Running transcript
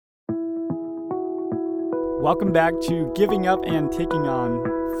Welcome back to Giving Up and Taking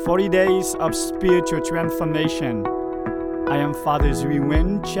On 40 Days of Spiritual Transformation. I am Father Zui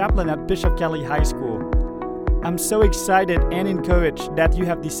Nguyen, chaplain at Bishop Kelly High School. I'm so excited and encouraged that you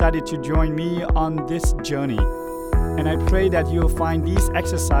have decided to join me on this journey. And I pray that you'll find these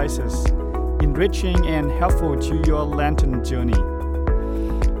exercises enriching and helpful to your Lenten journey.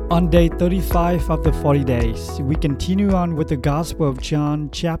 On day 35 of the 40 days, we continue on with the Gospel of John,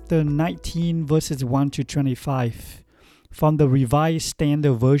 chapter 19, verses 1 to 25, from the Revised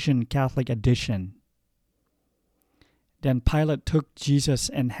Standard Version Catholic Edition. Then Pilate took Jesus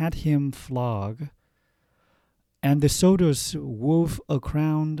and had him flogged, and the soldiers wove a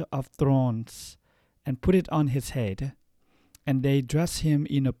crown of thorns and put it on his head, and they dressed him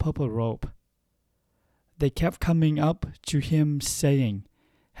in a purple robe. They kept coming up to him, saying,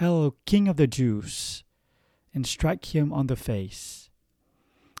 "Hail, King of the Jews," and struck him on the face.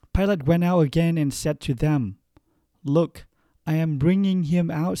 Pilate went out again and said to them, "Look, I am bringing him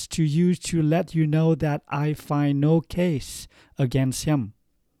out to you to let you know that I find no case against him."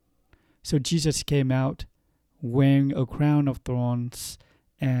 So Jesus came out, wearing a crown of thorns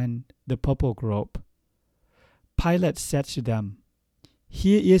and the purple robe. Pilate said to them,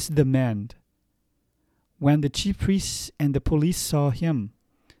 "Here is the man." When the chief priests and the police saw him,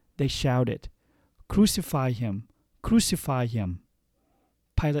 they shouted, "Crucify him! Crucify him!"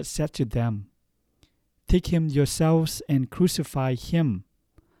 Pilate said to them, "Take him yourselves and crucify him.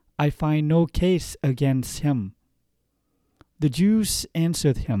 I find no case against him." The Jews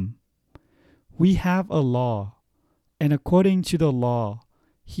answered him, "We have a law, and according to the law,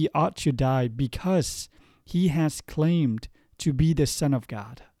 he ought to die because he has claimed to be the Son of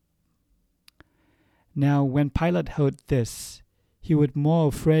God." Now when Pilate heard this, he was more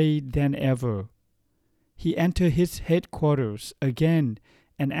afraid than ever. He entered his headquarters again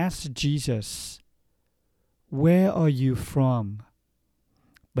and asked Jesus, "Where are you from?"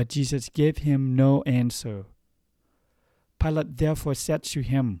 But Jesus gave him no answer. Pilate therefore said to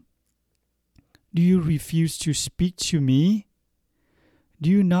him, "Do you refuse to speak to me?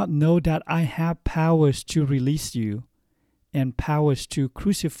 Do you not know that I have powers to release you and powers to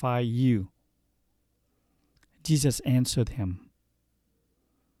crucify you?" Jesus answered him,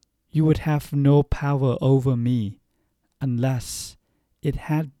 "You would have no power over me unless it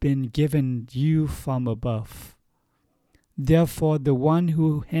had been given you from above. Therefore, the one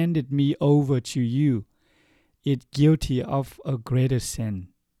who handed me over to you is guilty of a greater sin."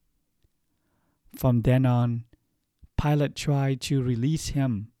 From then on, Pilate tried to release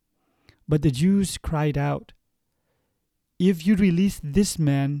him, but the Jews cried out, "If you release this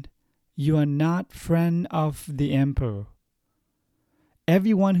man, you are not friend of the emperor.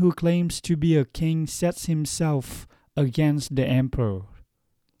 Everyone who claims to be a king sets himself against the emperor."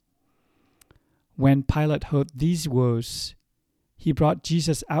 When Pilate heard these words, he brought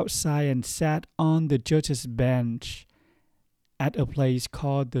Jesus outside and sat on the judge's bench at a place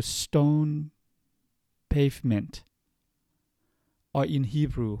called the Stone Pavement, or in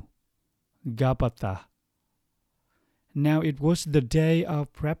Hebrew, Gabbatha. Now it was the day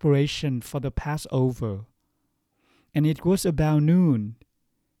of preparation for the Passover, and it was about noon.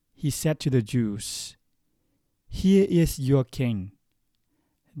 He said to the Jews, "Here is your king."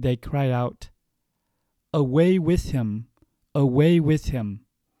 They cried out, "Away with him! Away with him!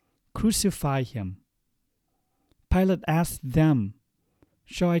 Crucify him!" Pilate asked them,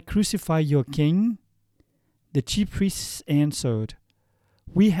 "Shall I crucify your king?" The chief priests answered,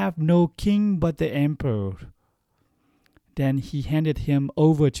 "We have no king but the emperor." Then he handed him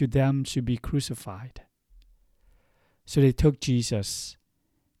over to them to be crucified. So they took Jesus,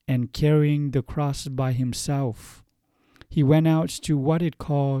 and carrying the cross by himself, he went out to what is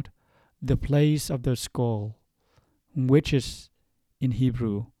called the place of the skull, which is, in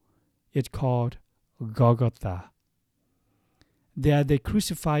Hebrew, it's called Golgotha. There they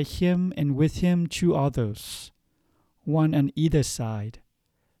crucified him, and with him 2 others, one on either side,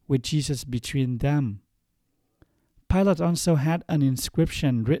 with Jesus between them. Pilate also had an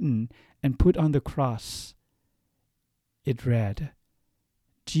inscription written and put on the cross. It read,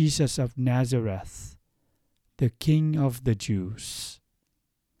 "Jesus of Nazareth, the King of the Jews."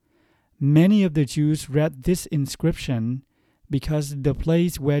 Many of the Jews read this inscription because the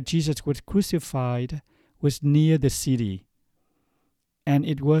place where Jesus was crucified was near the city, and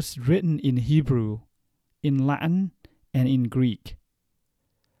it was written in Hebrew, in Latin, and in Greek.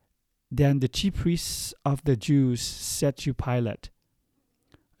 Then the chief priests of the Jews said to Pilate,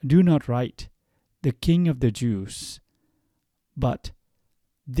 "Do not write, 'The King of the Jews,' but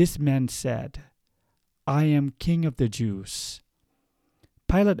 'This man said, I am King of the Jews.'"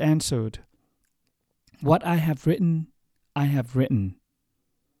 Pilate answered, What I have written, I have written.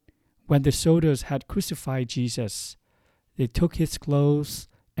 When the soldiers had crucified Jesus, they took his clothes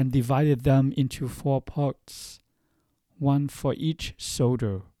and divided them into 4 parts, one for each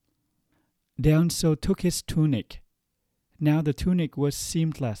soldier. They also took his tunic. Now the tunic was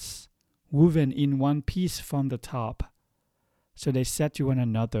seamless, woven in one piece from the top. So they said to one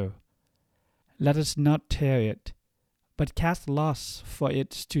another, "Let us not tear it, but cast lots for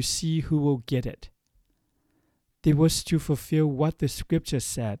it to see who will get it." This was to fulfill what the scripture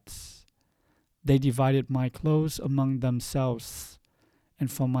says. They divided my clothes among themselves,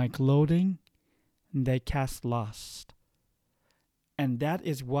 and for my clothing they cast lots. And that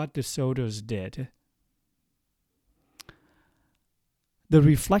is what the soldiers did. The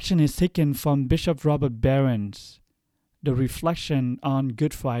reflection is taken from Bishop Robert Barron's The Reflection on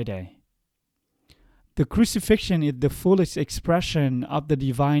Good Friday. The crucifixion is the fullest expression of the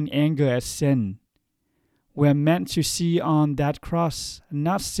divine anger at sin. We are meant to see on that cross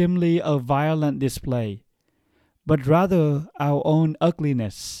not simply a violent display, but rather our own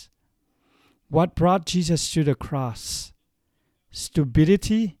ugliness. What brought Jesus to the cross?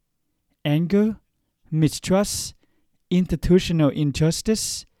 Stupidity, anger, mistrust, institutional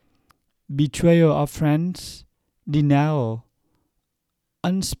injustice, betrayal of friends, denial,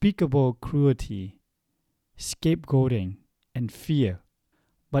 unspeakable cruelty, scapegoating, and fear.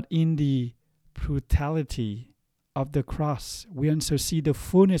 But in the brutality of the cross, we also see the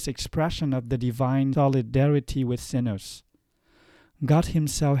fullest expression of the divine solidarity with sinners. God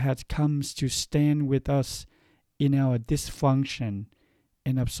himself has come to stand with us in our dysfunction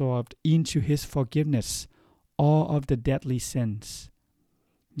and absorbed into his forgiveness all of the deadly sins.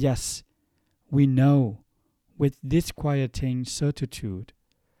 Yes, we know with disquieting certitude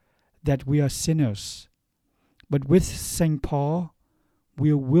that we are sinners, but with St. Paul,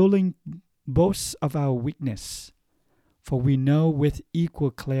 we are willing boast of our weakness, for we know with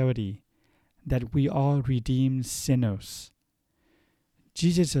equal clarity that we are redeemed sinners.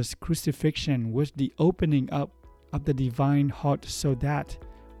 Jesus' crucifixion was the opening up of the divine heart so that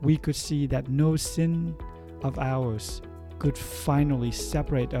we could see that no sin of ours could finally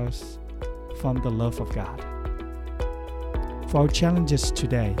separate us from the love of God. For our challenges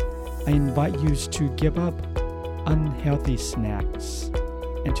today, I invite you to give up unhealthy snacks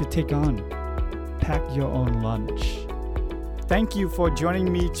and to take on pack your own lunch. Thank you for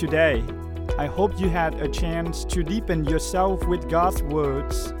joining me today. I hope you had a chance to deepen yourself with God's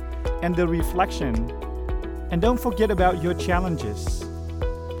words and the reflection. And don't forget about your challenges.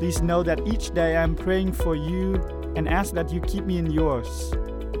 Please know that each day I'm praying for you and ask that you keep me in yours.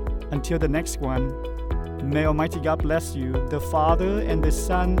 Until the next one, may Almighty God bless you, the Father and the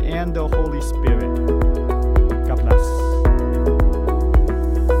Son and the Holy Spirit.